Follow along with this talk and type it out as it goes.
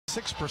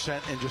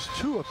6% and just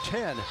 2 of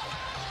 10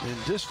 in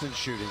distance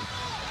shooting.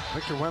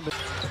 Victor Wembanyama.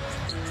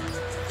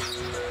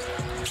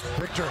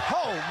 Victor,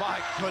 oh my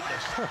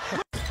goodness.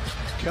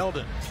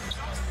 Keldon,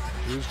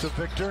 moves to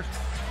Victor.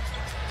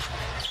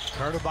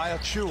 Guarded by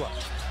Achua.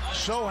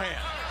 Sohan,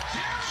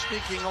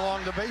 sneaking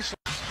along the baseline.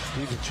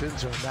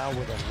 DiVincenzo now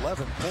with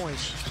 11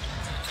 points.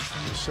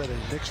 He set a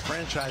Knicks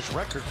franchise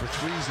record for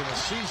threes in a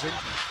season.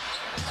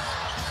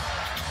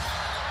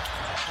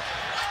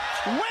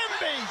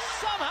 Wemby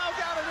somehow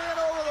got it in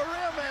over the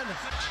rim, and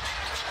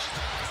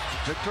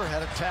Victor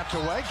had it tapped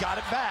away, got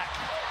it back,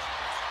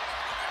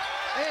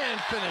 and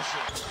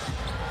finishes.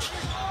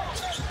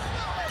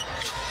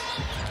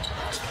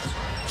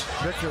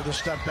 Victor, the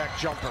step back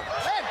jumper,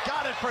 and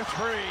got it for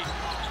 3.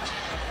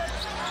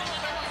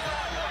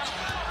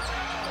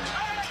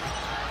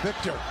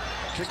 Victor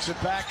kicks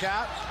it back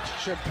out.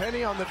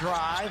 Champagnie on the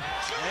drive,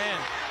 and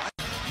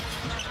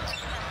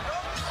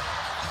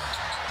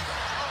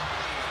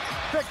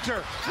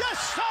Victor, yes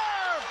sir!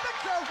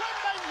 Victor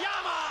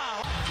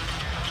Wembanyama!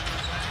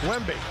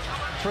 Wemby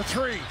for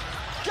 3,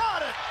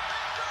 got it!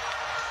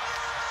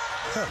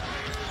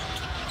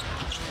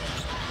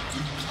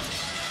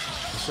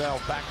 Sal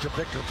back to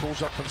Victor,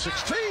 pulls up from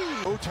 16.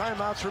 No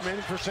timeouts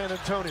remaining for San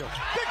Antonio.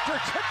 Victor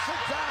tips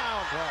it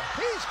down.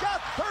 He's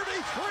got 33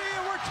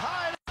 and we're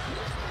tied.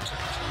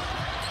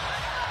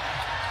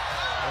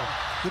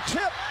 The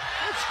tip,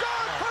 it's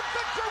gone for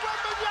Victor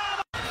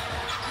Wembanyama.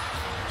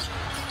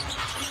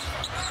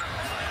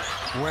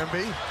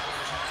 Wemby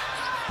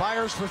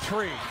fires for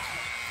 3.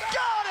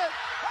 Got it!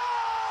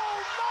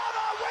 Oh,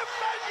 Mama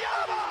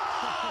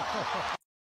Wembanyama!